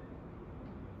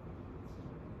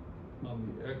on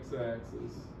the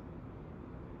x-axis,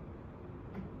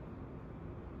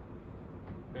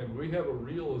 and we have a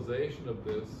realization of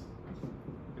this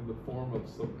in the form of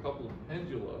some coupled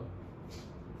pendula.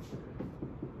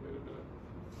 Wait a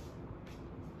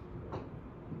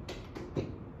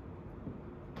minute.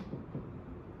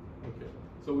 Okay,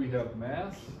 so we have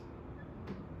mass.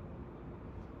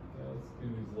 Let's do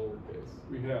these lowercase.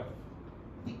 We have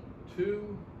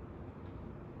 2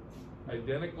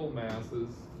 identical masses,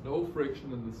 no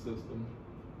friction in the system,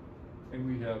 and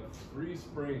we have 3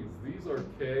 springs. These are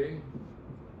K,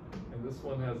 and this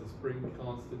one has a spring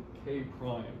constant K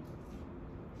prime.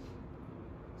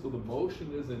 So the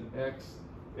motion is in X,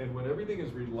 and when everything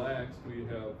is relaxed, we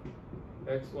have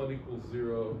X1 equals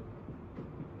 0,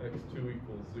 X2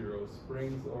 equals 0.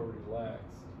 Springs are relaxed.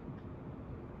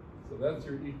 So that's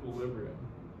your equilibrium.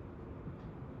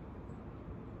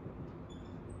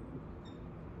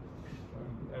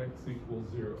 And X equals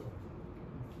 0.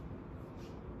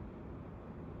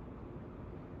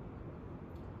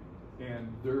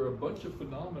 And there are a bunch of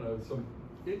phenomena, some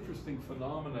interesting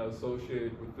phenomena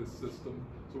associated with this system.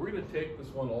 So we're going to take this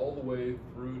one all the way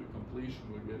through to completion.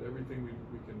 We get everything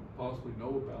we can possibly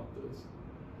know about this.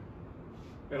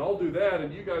 And I'll do that,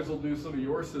 and you guys will do some of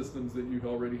your systems that you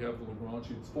already have the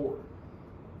Lagrangians for.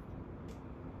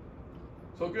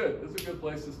 So good, it's a good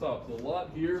place to stop. So a lot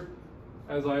here.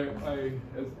 As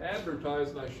as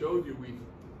advertised and I showed you, we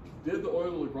did the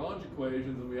Euler-Lagrange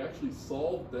equations and we actually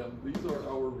solved them. These are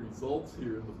our results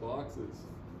here in the boxes.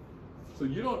 So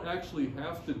you don't actually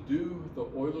have to do the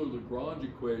Euler-Lagrange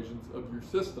equations of your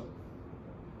system.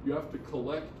 You have to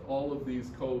collect all of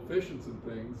these coefficients and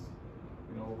things,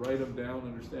 you know, write them down,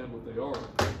 understand what they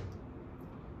are.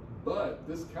 But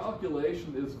this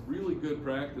calculation is really good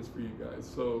practice for you guys.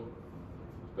 So,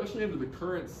 especially into the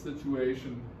current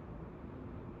situation,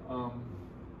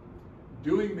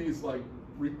 doing these, like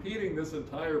repeating this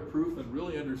entire proof and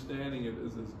really understanding it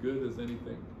is as good as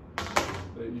anything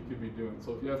that you could be doing.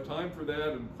 So if you have time for that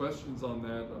and questions on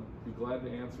that, I'd be glad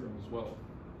to answer them as well.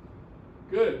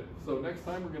 Good. So next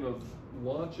time we're going to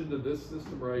launch into this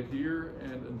system right here,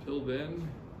 and until then,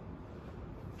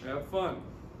 have fun.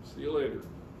 See you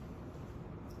later.